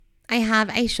I have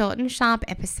a short and sharp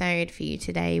episode for you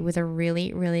today with a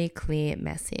really, really clear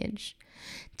message.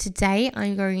 Today,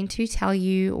 I'm going to tell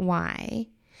you why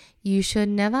you should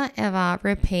never ever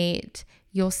repeat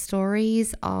your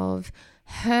stories of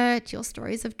hurt, your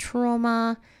stories of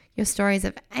trauma, your stories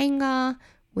of anger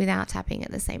without tapping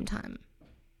at the same time.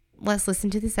 Let's listen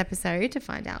to this episode to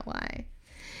find out why.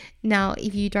 Now,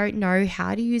 if you don't know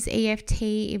how to use EFT,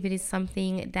 if it is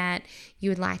something that you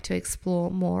would like to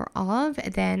explore more of,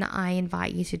 then I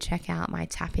invite you to check out my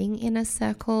Tapping Inner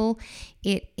Circle.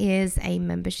 It is a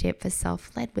membership for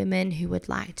self-led women who would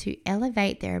like to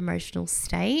elevate their emotional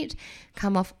state,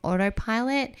 come off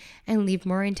autopilot, and live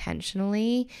more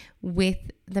intentionally with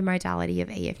the modality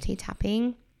of EFT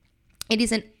tapping. It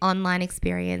is an online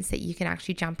experience that you can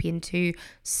actually jump into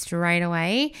straight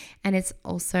away, and it's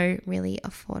also really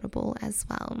affordable as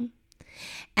well.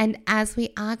 And as we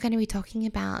are going to be talking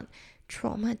about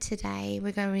trauma today,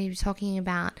 we're going to be talking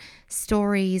about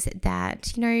stories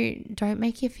that, don't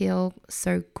make you feel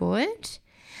so good.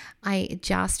 I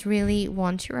just really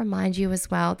want to remind you as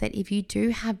well that if you do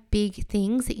have big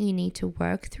things that you need to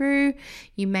work through,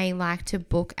 you may like to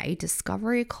book a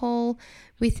discovery call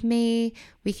with me.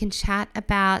 We can chat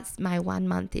about my 1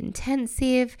 month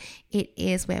intensive. It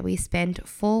is where we spend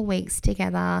 4 weeks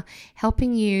together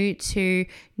helping you to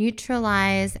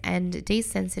neutralize and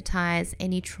desensitize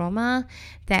any trauma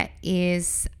that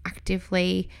is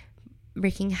actively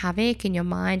wreaking havoc in your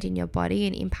mind, in your body,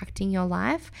 and impacting your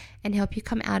life, and help you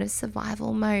come out of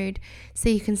survival mode so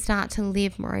you can start to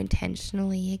live more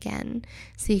intentionally again,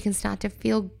 so you can start to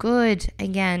feel good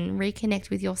again, reconnect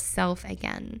with yourself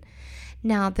again.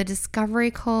 Now, the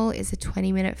discovery call is a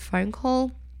 20-minute phone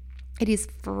call. It is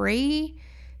free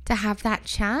to have that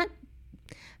chat,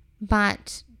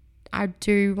 but I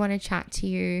do want to chat to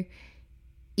you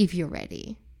if you're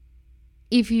ready.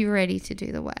 If you're ready to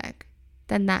do the work,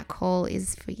 then that call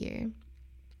is for you.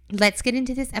 Let's get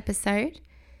into this episode,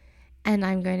 and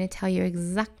I'm going to tell you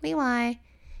exactly why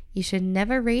you should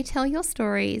never retell your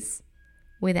stories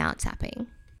without tapping.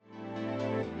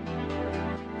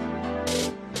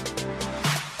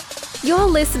 You're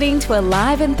listening to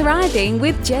Alive and Thriving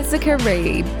with Jessica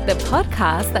Reed, the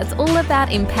podcast that's all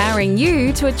about empowering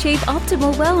you to achieve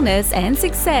optimal wellness and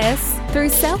success through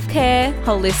self-care,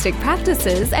 holistic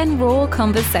practices, and raw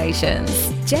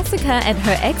conversations. Jessica and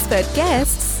her expert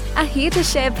guests are here to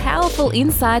share powerful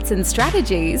insights and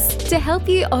strategies to help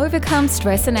you overcome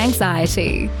stress and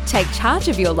anxiety, take charge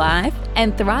of your life,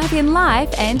 and thrive in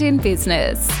life and in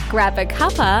business. Grab a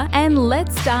cuppa and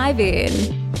let's dive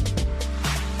in.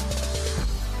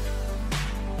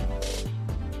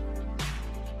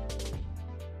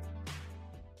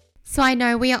 So I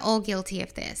know we are all guilty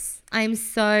of this. I'm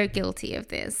so guilty of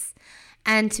this.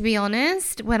 And to be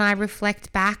honest, when I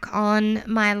reflect back on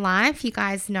my life, you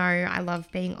guys know I love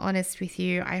being honest with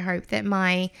you. I hope that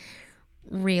my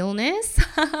realness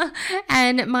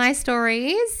and my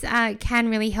stories can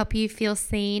really help you feel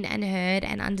seen and heard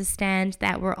and understand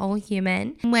that we're all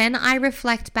human. When I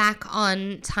reflect back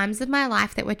on times of my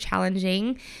life that were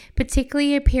challenging,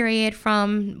 particularly a period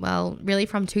from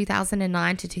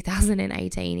 2009 to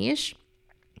 2018-ish,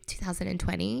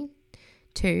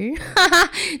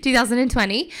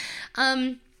 2020,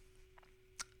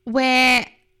 where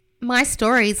my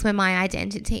stories were my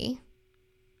identity.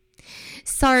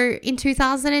 So in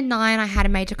 2009, I had a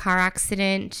major car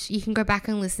accident. You can go back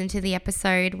and listen to the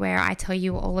episode where I tell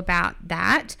you all about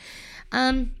that.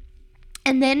 And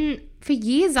then for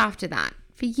years after that,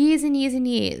 for years and years and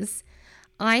years,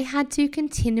 I had to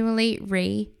continually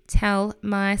retell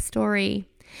my story.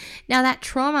 Now that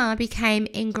trauma became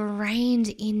ingrained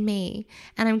in me,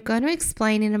 and I'm going to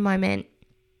explain in a moment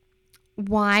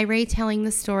why retelling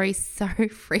the story so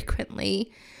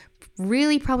frequently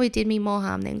really probably did me more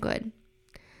harm than good.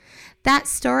 That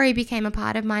story became a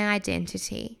part of my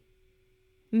identity,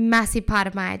 massive part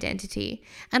of my identity.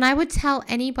 And I would tell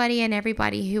anybody and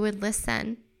everybody who would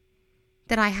listen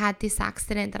that I had this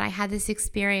accident, that I had this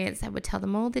experience. I would tell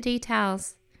them all the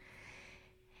details.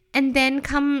 And then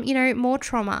come, more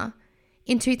trauma.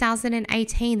 In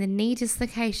 2018, the knee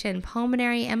dislocation,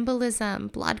 pulmonary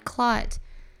embolism, blood clot,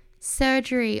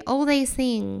 surgery, all these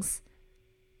things.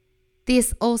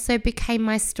 This also became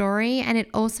my story, and it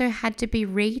also had to be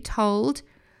retold,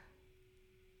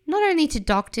 not only to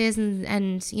doctors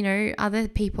and other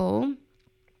people,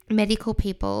 medical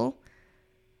people,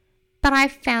 but I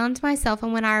found myself,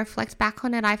 and when I reflect back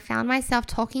on it, I found myself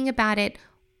talking about it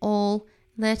all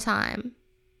the time.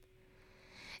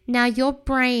 Now, your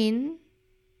brain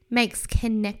makes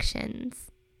connections.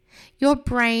 Your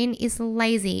brain is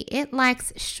lazy. It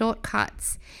likes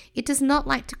shortcuts. It does not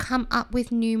like to come up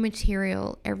with new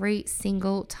material every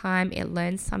single time it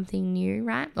learns something new,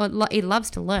 right? Or it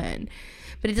loves to learn,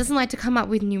 but it doesn't like to come up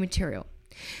with new material.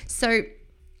 So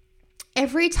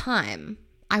every time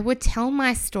I would tell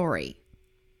my story,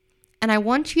 and I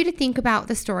want you to think about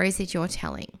the stories that you're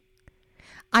telling.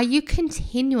 Are you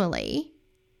continually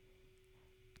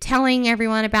telling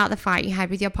everyone about the fight you had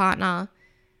with your partner,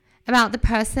 about the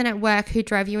person at work who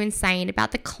drove you insane,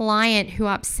 about the client who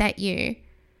upset you?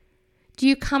 Do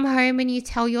you come home and you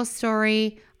tell your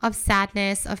story of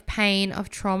sadness, of pain, of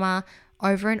trauma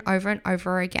over and over and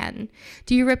over again?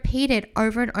 Do you repeat it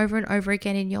over and over and over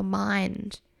again in your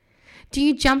mind? Do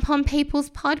you jump on people's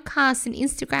podcasts and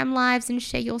Instagram lives and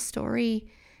share your story?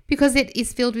 Because it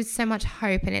is filled with so much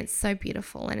hope and it's so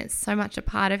beautiful and it's so much a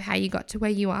part of how you got to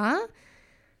where you are.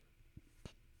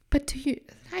 But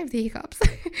I have the hiccups.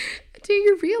 Do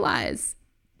you realize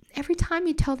every time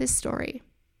you tell this story,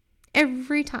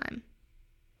 every time,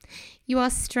 you are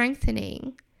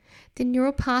strengthening the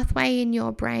neural pathway in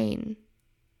your brain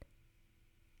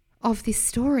of this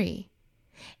story?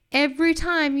 Every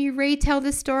time you retell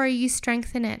the story, you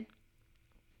strengthen it.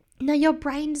 Now, your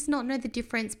brain does not know the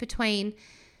difference between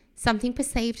something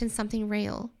perceived and something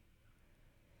real.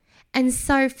 And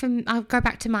so I'll go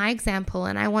back to my example,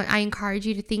 and I encourage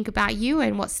you to think about you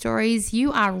and what stories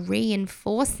you are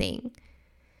reinforcing.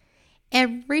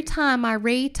 Every time I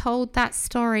retold that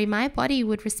story, my body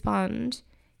would respond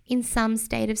in some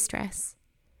state of stress,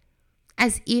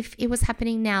 as if it was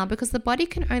happening now, because the body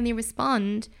can only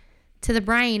respond to the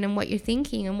brain and what you're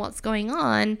thinking and what's going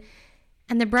on.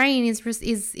 And the brain is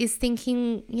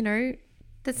thinking,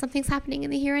 that something's happening in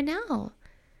the here and now.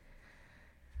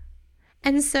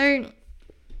 And so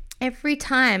every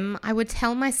time I would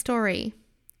tell my story,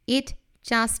 it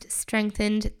just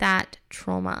strengthened that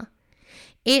trauma.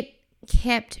 It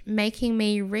kept making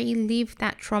me relive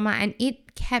that trauma, and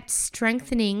it kept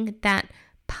strengthening that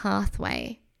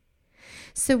pathway.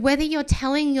 So whether you're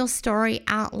telling your story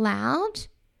out loud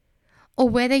or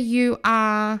whether you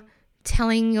are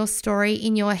telling your story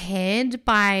in your head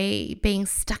by being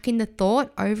stuck in the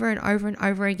thought over and over and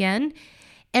over again,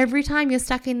 every time you're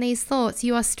stuck in these thoughts,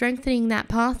 you are strengthening that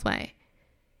pathway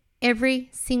every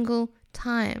single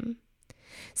time.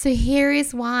 So here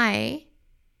is why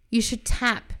you should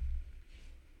tap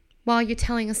while you're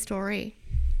telling a story.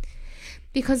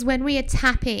 Because when we are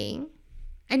tapping,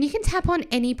 and you can tap on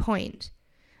any point.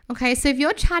 Okay, so if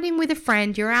you're chatting with a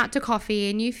friend, you're out to coffee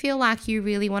and you feel like you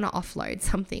really want to offload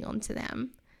something onto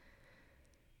them,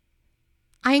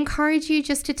 I encourage you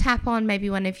just to tap on maybe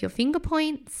one of your finger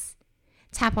points,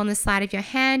 tap on the side of your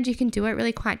hand. You can do it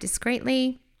really quite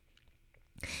discreetly.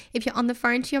 If you're on the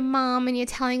phone to your mom and you're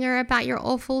telling her about your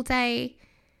awful day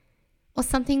or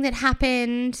something that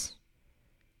happened,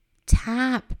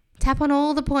 tap on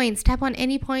all the points, tap on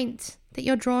any point that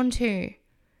you're drawn to.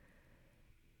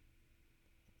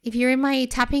 If you're in my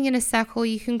tapping in a circle,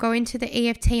 you can go into the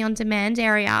EFT on demand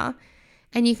area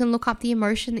and you can look up the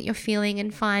emotion that you're feeling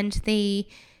and find the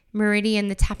meridian,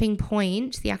 the tapping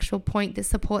point, the actual point that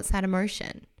supports that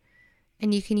emotion.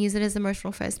 And you can use it as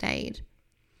emotional first aid.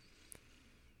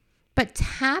 But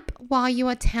tap while you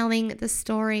are telling the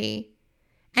story.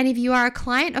 And if you are a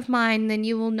client of mine, then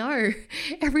you will know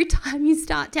every time you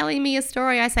start telling me a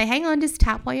story, I say, hang on, just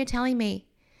tap while you're telling me.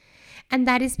 And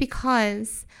that is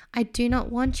because I do not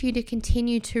want you to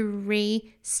continue to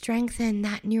re-strengthen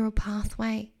that neural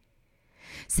pathway.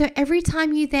 So every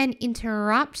time you then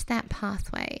interrupt that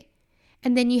pathway,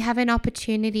 and then you have an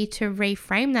opportunity to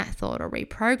reframe that thought or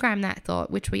reprogram that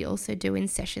thought, which we also do in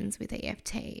sessions with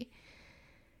EFT,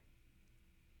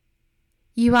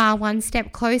 you are one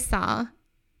step closer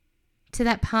to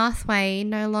that pathway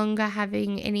no longer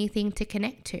having anything to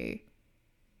connect to.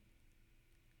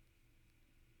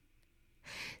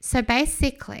 So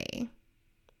basically,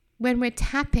 when we're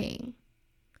tapping,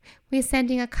 we're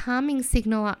sending a calming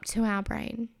signal up to our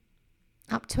brain,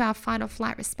 up to our fight or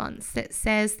flight response that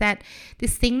says that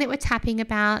this thing that we're tapping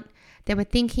about, that we're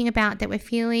thinking about, that we're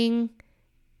feeling,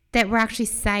 that we're actually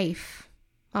safe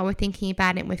while we're thinking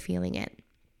about it and we're feeling it.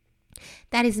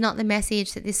 That is not the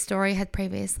message that this story had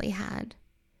previously had.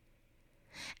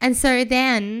 And so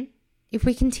then, if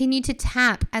we continue to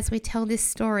tap as we tell this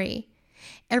story,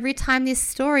 every time this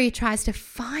story tries to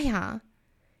fire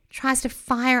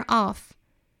off,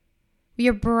 we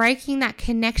are breaking that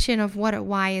connection of what it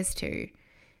wires to.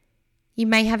 You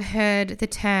may have heard the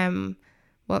term,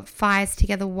 what fires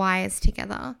together wires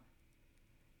together.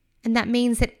 And that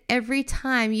means that every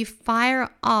time you fire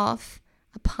off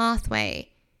a pathway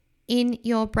in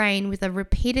your brain with a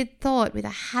repeated thought, with a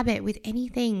habit, with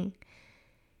anything,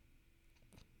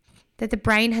 that the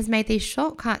brain has made these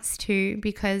shortcuts to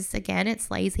because, again, it's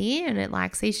lazy and it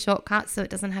likes these shortcuts so it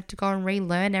doesn't have to go and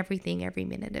relearn everything every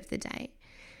minute of the day.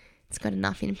 It's got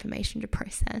enough information to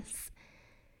process.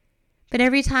 But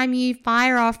every time you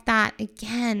fire off that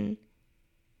again,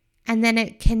 and then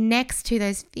it connects to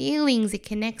those feelings, it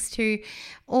connects to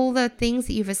all the things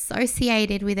that you've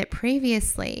associated with it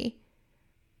previously,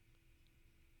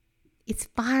 it's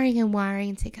firing and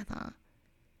wiring together.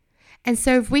 And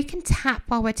so if we can tap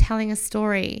while we're telling a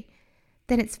story,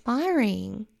 then it's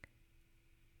firing.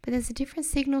 But there's a different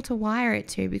signal to wire it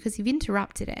to because you've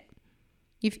interrupted it.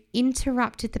 You've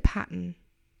interrupted the pattern.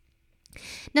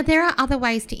 Now, there are other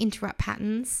ways to interrupt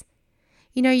patterns.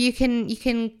 You know, you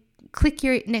can click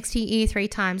your next to your ear 3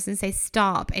 times and say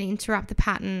stop and interrupt the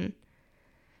pattern.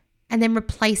 And then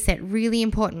replace it. Really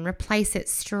important. Replace it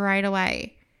straight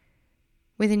away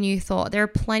with a new thought. There are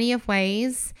plenty of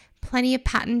ways, plenty of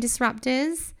pattern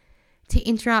disruptors to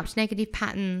interrupt negative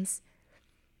patterns.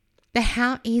 But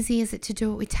how easy is it to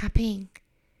do it with tapping?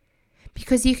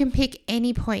 Because you can pick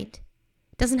any point.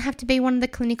 It doesn't have to be one of the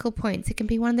clinical points. It can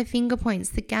be one of the finger points,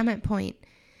 the gamut point.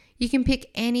 You can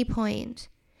pick any point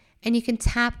and you can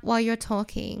tap while you're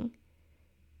talking.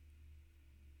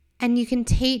 And you can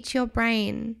teach your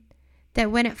brain that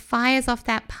when it fires off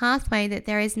that pathway, that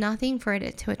there is nothing for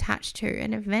it to attach to.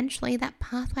 And eventually that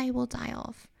pathway will die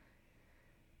off.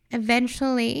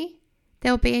 Eventually,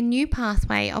 there'll be a new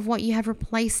pathway of what you have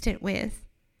replaced it with.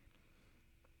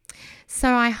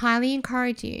 So I highly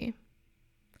encourage you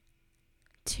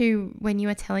to, when you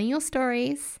are telling your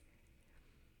stories,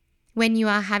 when you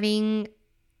are having,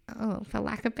 for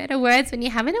lack of better words, when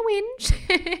you're having a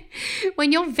whinge,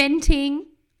 when you're venting,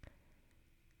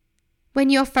 when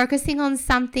you're focusing on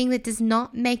something that does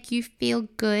not make you feel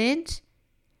good,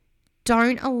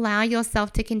 don't allow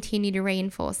yourself to continue to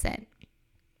reinforce it.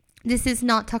 This is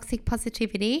not toxic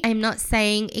positivity. I'm not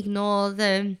saying ignore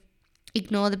the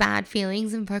bad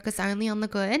feelings and focus only on the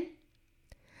good.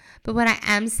 But what I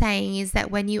am saying is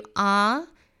that when you are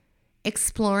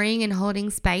exploring and holding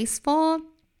space for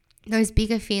those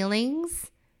bigger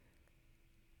feelings,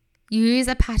 use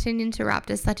a pattern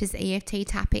interrupter such as EFT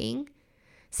tapping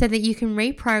so that you can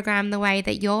reprogram the way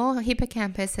that your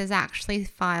hippocampus has actually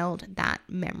filed that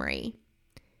memory.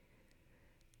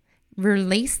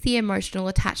 Release the emotional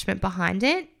attachment behind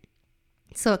it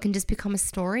so it can just become a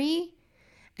story.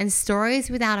 And stories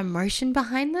without emotion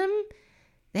behind them,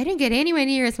 they don't get anywhere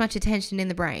near as much attention in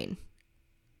the brain.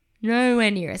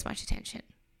 Nowhere near as much attention.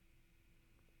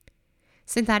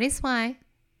 So that is why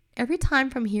every time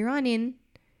from here on in,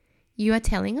 you are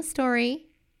telling a story,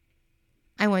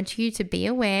 I want you to be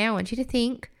aware. I want you to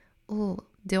think,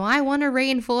 do I want to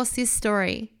reinforce this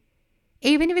story?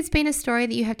 Even if it's been a story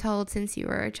that you have told since you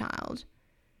were a child.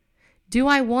 Do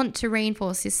I want to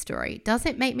reinforce this story? Does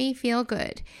it make me feel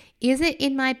good? Is it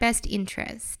in my best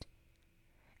interest?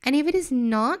 And if it is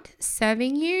not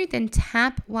serving you, then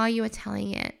tap while you are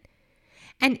telling it.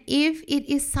 And if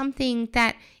it is something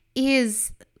that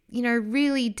is,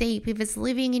 really deep, if it's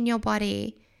living in your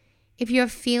body, if you're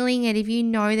feeling it, if you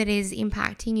know that it is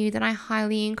impacting you, then I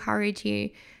highly encourage you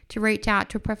to reach out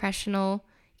to a professional.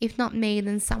 If not me,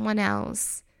 then someone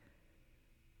else,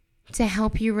 to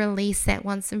help you release it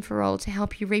once and for all, to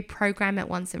help you reprogram it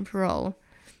once and for all,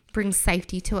 bring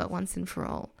safety to it once and for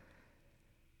all.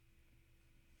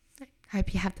 I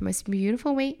hope you have the most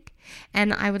beautiful week,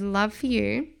 and I would love for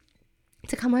you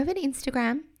to come over to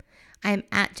Instagram. I'm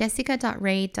at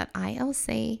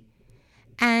jessica.reid.ilc,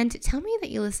 and tell me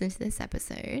that you listened to this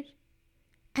episode,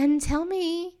 and tell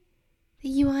me that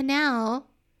you are now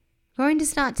going to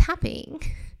start tapping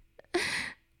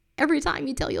every time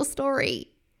you tell your story.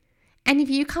 And if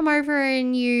you come over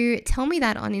and you tell me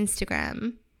that on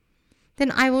Instagram,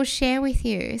 then I will share with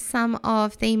you some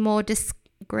of the more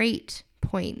discreet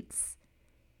points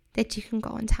that you can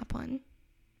go and tap on.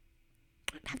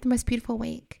 Have the most beautiful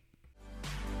week.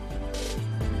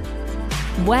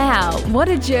 Wow, what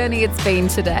a journey it's been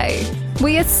today.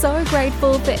 We are so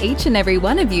grateful for each and every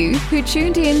one of you who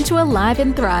tuned in to Alive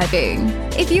and Thriving.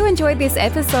 If you enjoyed this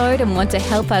episode and want to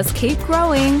help us keep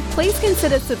growing, please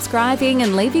consider subscribing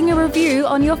and leaving a review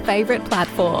on your favorite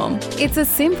platform. It's a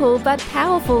simple but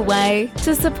powerful way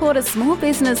to support a small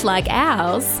business like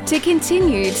ours to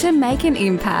continue to make an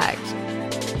impact.